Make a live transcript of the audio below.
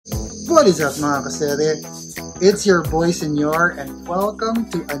What is up mga kasere? It's your boy Senor and welcome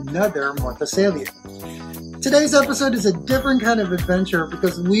to another Motoselye. Today's episode is a different kind of adventure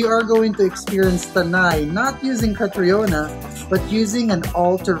because we are going to experience Tanay not using Catriona but using an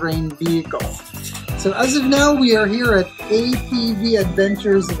all-terrain vehicle. So as of now, we are here at ATV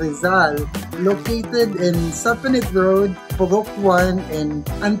Adventures Rizal, located in Sapinit Road, Purok 1 in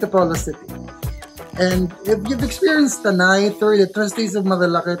Antipolo City. And if you've experienced Tanay through the trustees of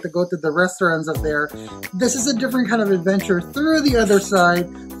MARILAQUE to go to the restaurants up there, this is a different kind of adventure through the other side,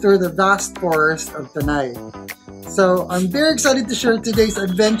 through the vast forest of Tanay. So I'm very excited to share today's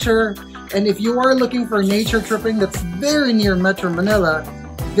adventure, and if you are looking for nature tripping that's very near Metro Manila,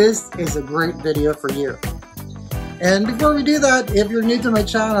 this is a great video for you. And before we do that, if you're new to my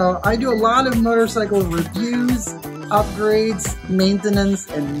channel, I do a lot of motorcycle reviews, upgrades, maintenance,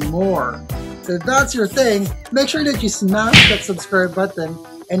 and more. So if that's your thing, make sure that you smash that subscribe button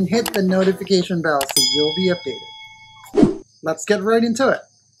and hit the notification bell so you'll be updated. Let's get right into it.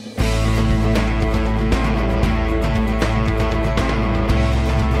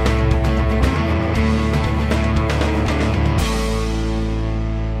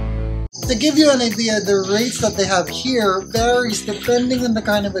 To give you an idea, the rates that they have here varies depending on the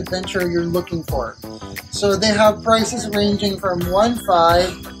kind of adventure you're looking for. So they have prices ranging from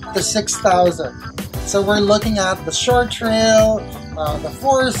 1,500 to 6,000. So we're looking at the short trail, the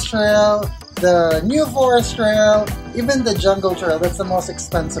forest trail, the new forest trail, even the jungle trail. That's the most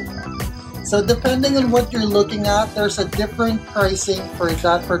expensive one. So depending on what you're looking at, there's a different pricing for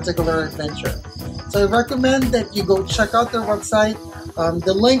that particular adventure. So I recommend that you go check out their website.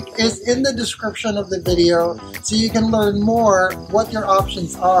 The link is in the description of the video so you can learn more what your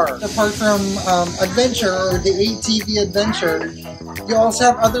options are. Apart from adventure or the ATV adventure, you also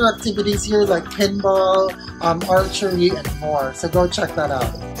have other activities here like pinball, archery, and more. So go check that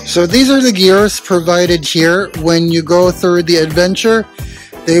out. So these are the gears provided here when you go through the adventure.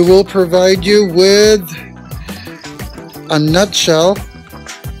 They will provide you with a nutshell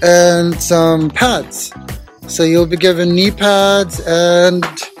and some pads. So you'll be given knee pads and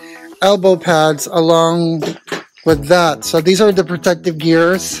elbow pads along with that. So these are the protective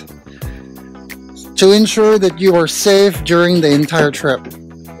gears to ensure that you are safe during the entire trip.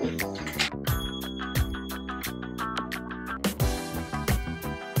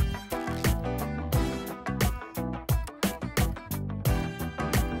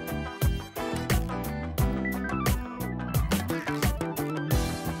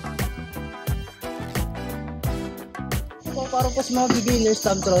 Para po sa mga beginners,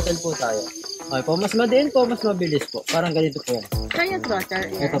 thumb throttle po tayo. Okay po, mas madiin po, mas mabilis po. Parang ganito po yan. Kaya throttle?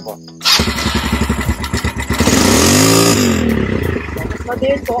 Yeah. Ito po. Mas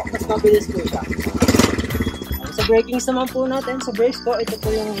madiin po, mas mabilis po siya. Sa brakings naman po natin, sa brakes po, ito po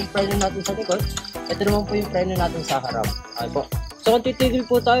yung preno natin sa likod. Ito naman po yung preno natin sa harap. Okay po. So kung titigil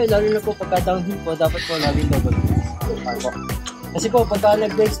po tayo, lalo na po pagka downhill po, dapat po laging double brakes. Okay po. Kasi po, pagka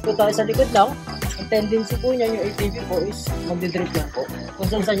nag-brakes po tayo sa likod lang, ang tendency po niya, yung ATV po is magdidrip lang po. Kung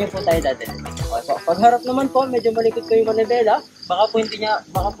saan niya po tayo dati. Okay po. Pag harap naman po, medyo malikot ko yung manibela, baka po hindi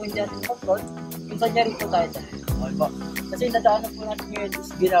natin control, kung saan niya rin po tayo dati. Okay po. Kasi nadaanan po natin yung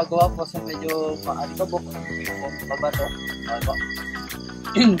ginagawa po sa medyo maalikabok, babato. Okay po.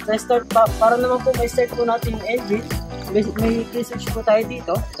 Sa start, para naman po may start po natin yung engine, may key switch po tayo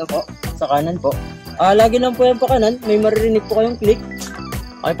dito. Ito po, sa kanan po. Lagi lang po yan pa kanan, may maririnig po kayong click.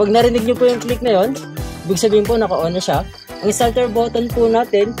 Okay, pag narinig nyo po yung click na yon, ibig sabihin po naka-on na siya. Ang starter button po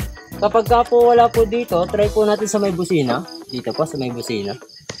natin, kapag ka po wala po dito, try po natin sa may busina. Dito po, sa may busina.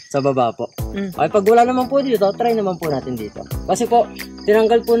 Sa baba po. Okay, pag wala naman po dito, try naman po natin dito. Kasi po,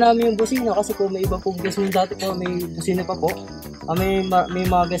 tinanggal po namin yung busina kasi po may iba pong guest mo dati po, may busina pa po. May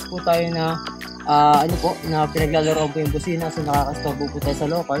mga guest po tayo na na pinaglalaro po yung busina, so nakakastabo po tayo sa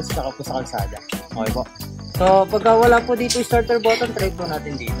locals, saka po sa kalsada. Okay po. So, pagka wala po dito yung starter button, try po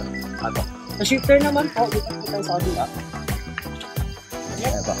natin dito. Okay po. Sa shifter naman po, dito po tayo sa kabila.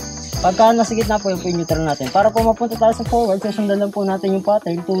 Okay po. Pagka nasa gitna po yung neutral natin. Para po mapunta tayo sa forward, sasundan lang po natin yung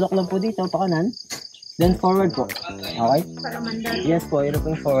pattern, tulak lang po dito, pa kanan. Then forward po. Okay? Yes po, yun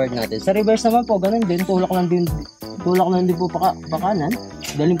po yung forward natin. Sa reverse naman po, ganun din, tulak lang din po pa kanan.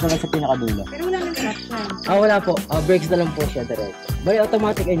 Daling po lang sa pinakadulo. Pero wala nang clutch na. Wala po. Brakes na lang po siya direct. Bali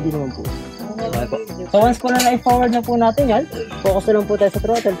automatic engine naman po. Okay po. So once po na i-forward na po natin yan, focus na lang po tayo sa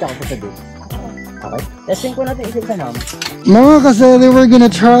throttle tsaka po sa brakes. Okay? Testing po natin isip sa ma'am. Mga kasali, we're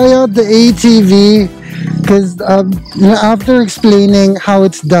gonna try out the ATV because after explaining how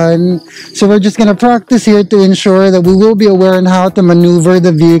it's done, so we're just gonna practice here to ensure that we will be aware on how to maneuver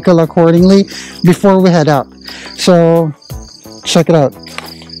the vehicle accordingly before we head out. So check it out.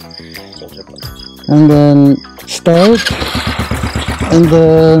 And then start. And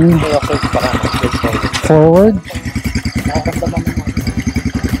then forward.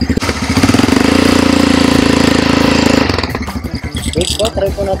 Wait po,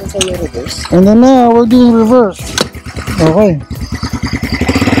 try po natin sa yung reverse. And then now we're doing reverse. Okay.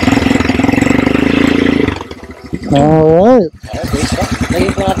 Alright. Wait po.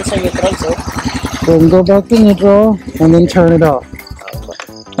 Lagay po natin sa neutral, so. Then go back to neutral and then turn it off.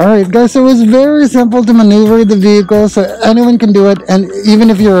 Alright guys, so it's very simple to maneuver the vehicle, so anyone can do it, and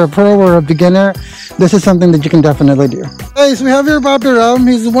even if you're a pro or a beginner, this is something that you can definitely do. Guys, we have here Papi Ram.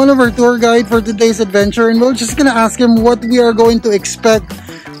 He's one of our tour guide for today's adventure, and we're just gonna ask him what we are going to expect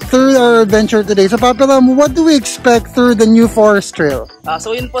through our adventure today. So Papi Ram, what do we expect through the New Forest Trail?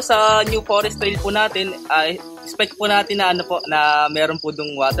 So yun po sa New Forest Trail po natin, expect po natin na na meron po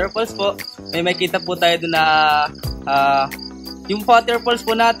dung waterfalls po. May makita po tayo doon na yung waterfalls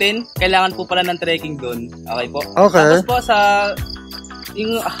po natin, kailangan po pala ng trekking doon. Okay po? Okay. Tapos po sa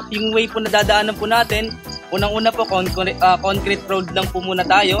yung way po na dadaanan po natin, unang-una po concrete road lang po muna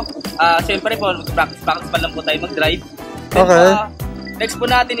tayo. Siyempre po, practice pa lang po tayo mag-drive. Then Okay. Next po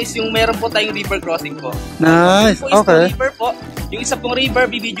natin is yung meron po tayong river crossing po. Nice. Yung po is Okay. river po. Yung isa pong river,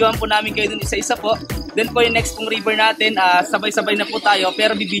 bibidyohan po namin kayo dun isa-isa po. Then po yung next pong river natin, sabay-sabay na po tayo,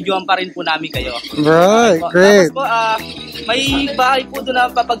 pero bibidyohan pa rin po namin kayo. Right, great. Tapos po, may bahay po doon na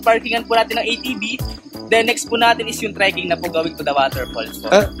papag-parkingan po natin ng ATV. Then next po natin is yung trekking na po going to the waterfalls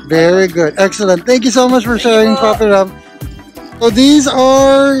po. Very good. Excellent. Thank you so much for sharing, Papi Ram. So these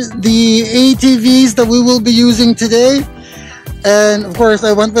are the ATVs that we will be using today. And of course,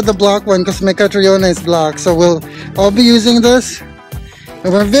 I went with the black one because my Catriona is black. So I'll be using this.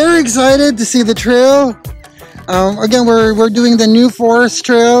 And we're very excited to see the trail. Again, we're doing the New Forest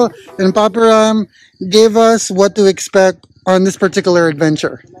Trail, and Papi Ram gave us what to expect on this particular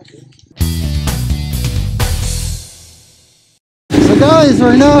adventure. So guys,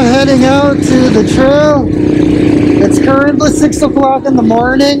 we're now heading out to the trail. It's currently 6 o'clock in the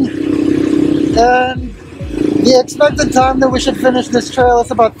morning, and the expected time that we should finish this trail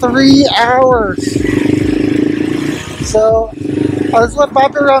is about 3 hours. So, as what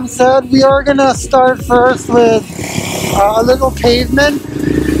Papi Ram said, we are gonna start first with a little pavement,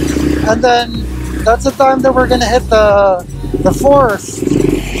 and then that's the time that we're gonna hit the forest.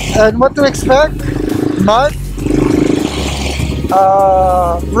 And what to expect? Mud,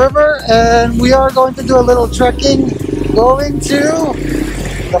 river, and we are going to do a little trekking going to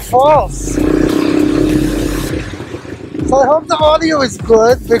the falls. So I hope the audio is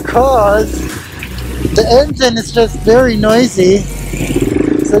good because the engine is just very noisy.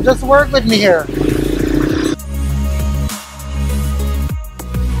 So just work with me here.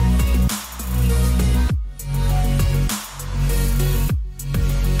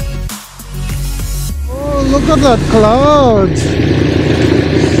 Oh, look at that cloud.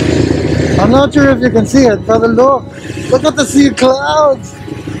 I'm not sure if you can see it, but look at the sea clouds.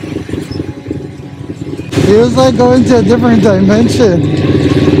 Feels like going to a different dimension.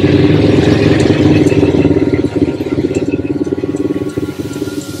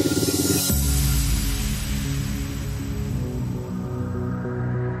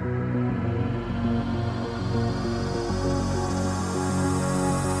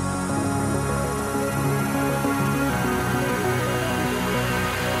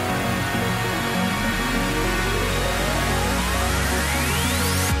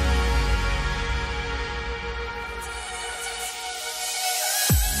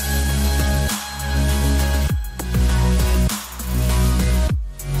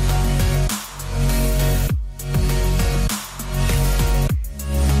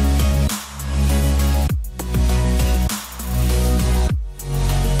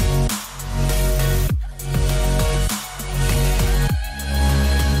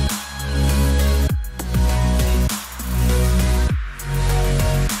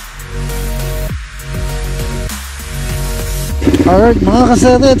 Alright mga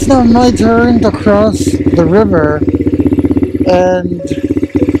kasete, it's now my turn to cross the river, and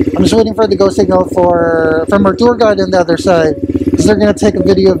I'm just waiting for the go signal from our tour guide on the other side, because they're going to take a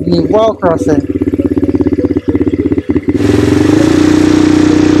video of me while crossing.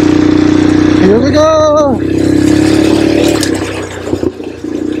 Here we go!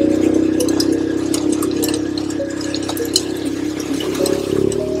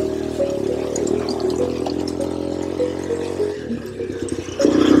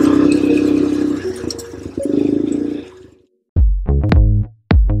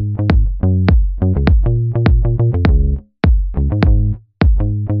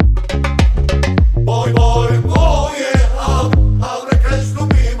 Boy, boy, oh yeah, abre que es tu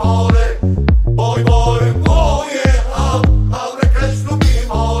mi more. Boy, boy.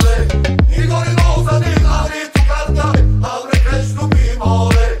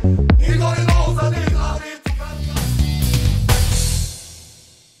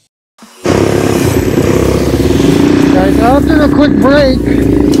 quick break.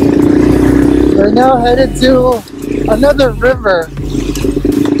 We're now headed to another river.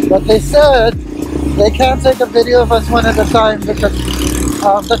 But they said they can't take a video of us one at a time because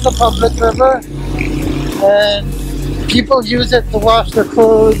that's a public river. And people use it to wash their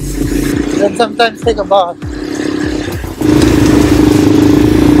clothes and sometimes take a bath.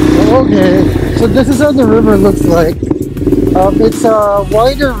 Okay, so this is how the river looks like. It's a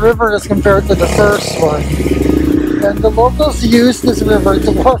wider river as compared to the first one. And the locals use this river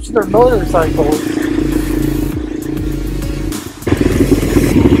to wash their motorcycles.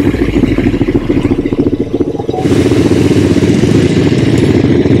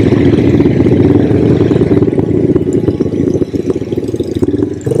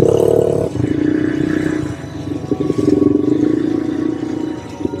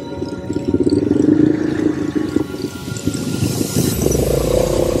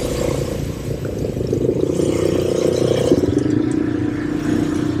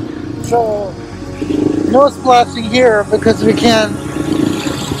 So, no splashing here because we can't.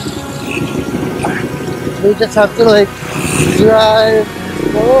 We just have to like drive.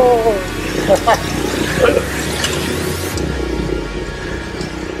 Whoa.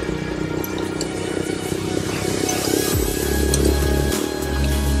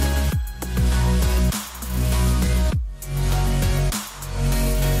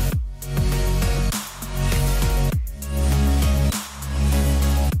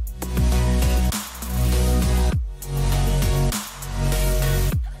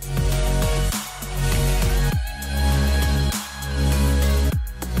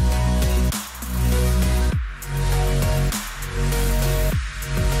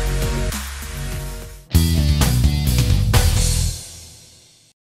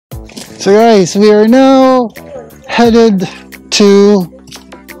 So guys, we are now headed to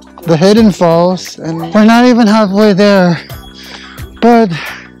the Hidden Falls and we're not even halfway there, but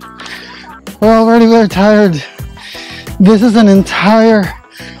we're already very tired. This is an entire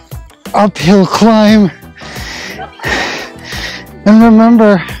uphill climb, and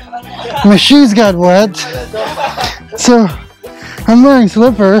remember, my shoes got wet, so I'm wearing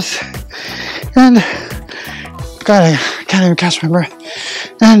slippers and God, I can't even catch my breath.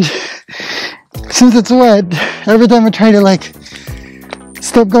 And since it's wet, every time I try to like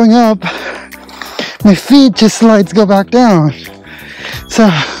stop going up, my feet just slides go back down. So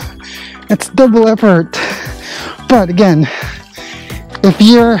it's double effort. But again, if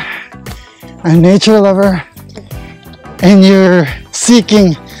you're a nature lover and you're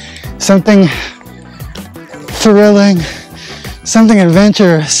seeking something thrilling, something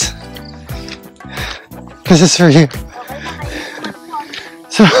adventurous, this is for you.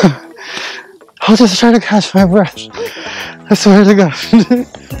 So I'll just try to catch my breath. I swear to God.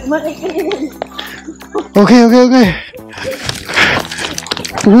 Okay.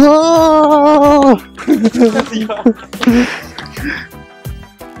 Whoa!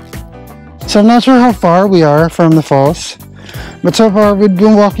 So I'm not sure how far we are from the falls, but so far we've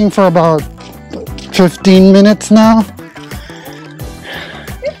been walking for about 15 minutes now.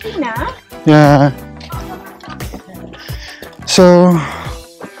 15 na? Yeah. So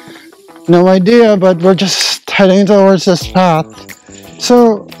no idea, but we're just heading towards this path.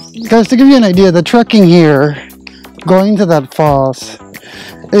 So guys, to give you an idea, the trekking here going to that falls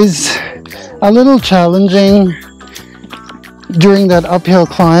is a little challenging during that uphill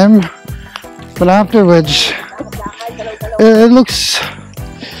climb, but after which it looks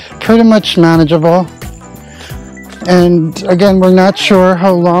pretty much manageable. And again, we're not sure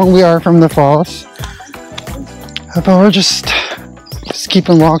how long we are from the falls, but we're just keep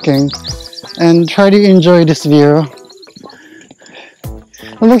on walking and try to enjoy this view.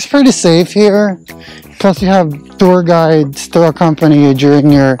 It looks pretty safe here, plus you have tour guides to accompany you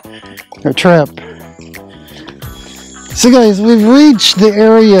during your trip. So guys, we've reached the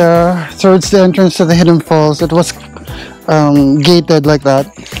area towards the entrance to the Hidden Falls. It was gated like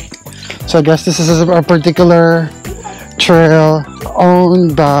that. So I guess this is a particular trail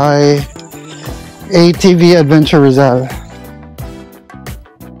owned by ATV ADVENTURES RIZAL.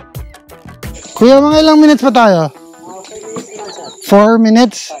 Kuya, mga ilang minutes pa tayo? 4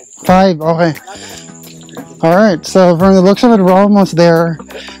 minutes? 5, okay. Alright, so from the looks of it, we're almost there.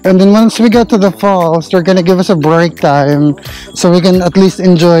 And then once we get to the falls, they're gonna give us a break time so we can at least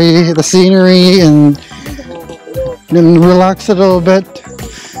enjoy the scenery and then relax a little bit.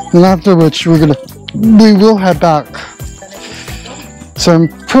 And after which, we will head back. So I'm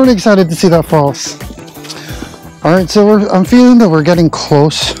pretty excited to see that falls. Alright, so I'm feeling that we're getting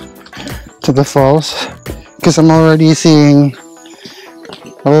close to the falls because I'm already seeing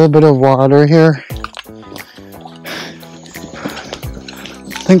a little bit of water here.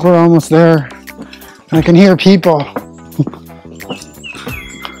 think we're almost there. I can hear people.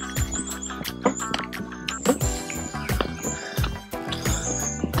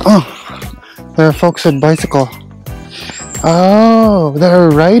 Oh, there are folks with bicycle. Oh, there are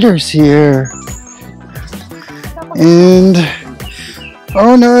riders here. And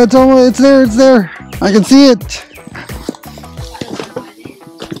oh no, it's there. I can see it.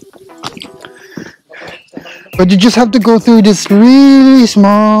 But you just have to go through this really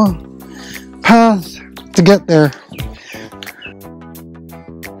small path to get there.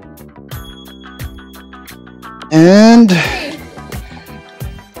 And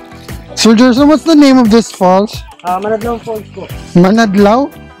Sir Jerson, what's the name of this falls? Manadlam Falls po. Manadlaw?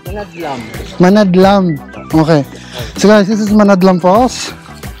 Manadlam. Okay. So guys, this is Manadlam Falls.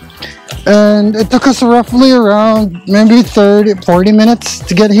 And it took us roughly around maybe 40 minutes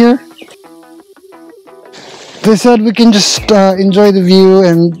to get here. They said we can just enjoy the view,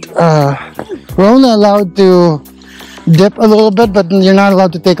 and we're only allowed to dip a little bit, but you're not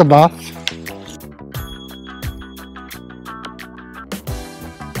allowed to take a bath.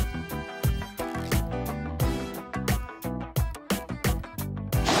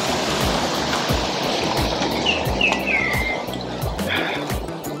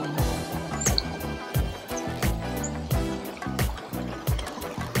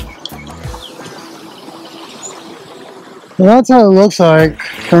 That's how it looks like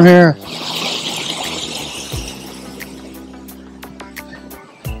from here.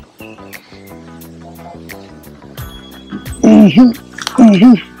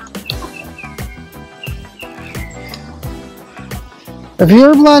 If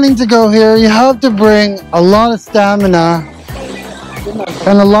you're planning to go here, you have to bring a lot of stamina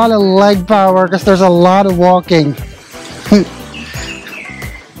and a lot of leg power because there's a lot of walking.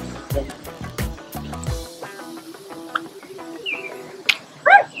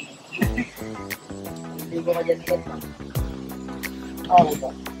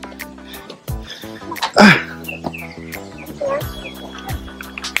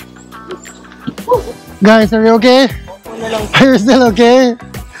 Guys, are you okay? Are you still okay?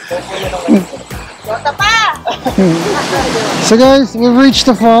 So guys, we've reached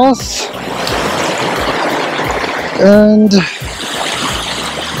the falls, and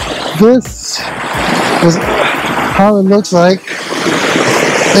this is how it looks like.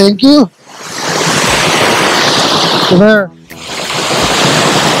 Thank you. So there.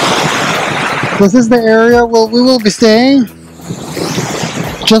 This is the area where we will be staying,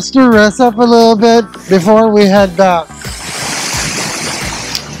 just to rest up a little bit before we head back.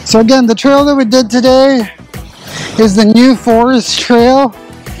 So again, the trail that we did today is the New Forest Trail,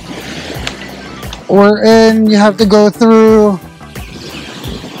 wherein you have to go through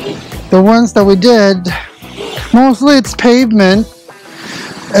the ones that we did. Mostly it's pavement,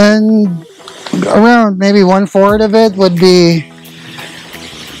 and around maybe 1/4 of it would be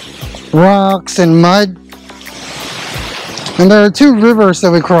rocks and mud. And there are 2 rivers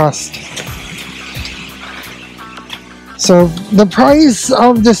that we crossed. So the price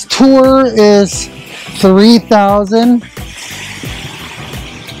of this tour is $3,000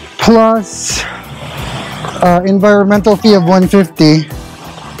 plus environmental fee of $150.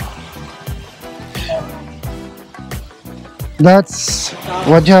 That's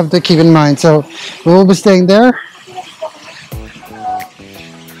what you have to keep in mind. So we will be staying there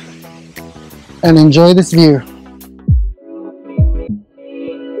and enjoy this view.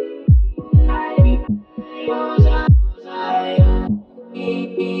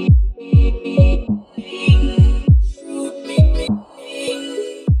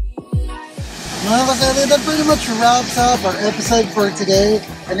 That pretty much wraps up our episode for today.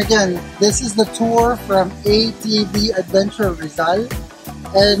 And again, this is the tour from ATV Adventures Rizal.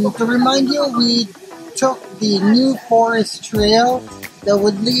 And to remind you, we took the New Forest Trail that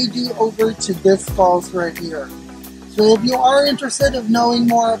would lead you over to this falls right here. So if you are interested in knowing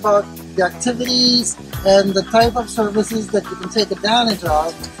more about the activities and the type of services that you can take advantage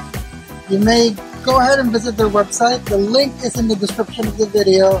of, you may go ahead and visit their website. The link is in the description of the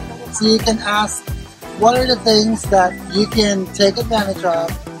video, so you can ask what are the things that you can take advantage of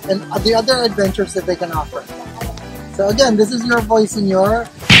and the other adventures that they can offer. So again, this is your voice, Senor.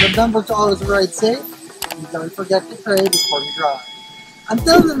 Remember to always ride safe, and don't forget to pray before you drive.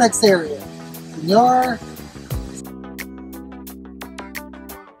 Until the next area, Senor.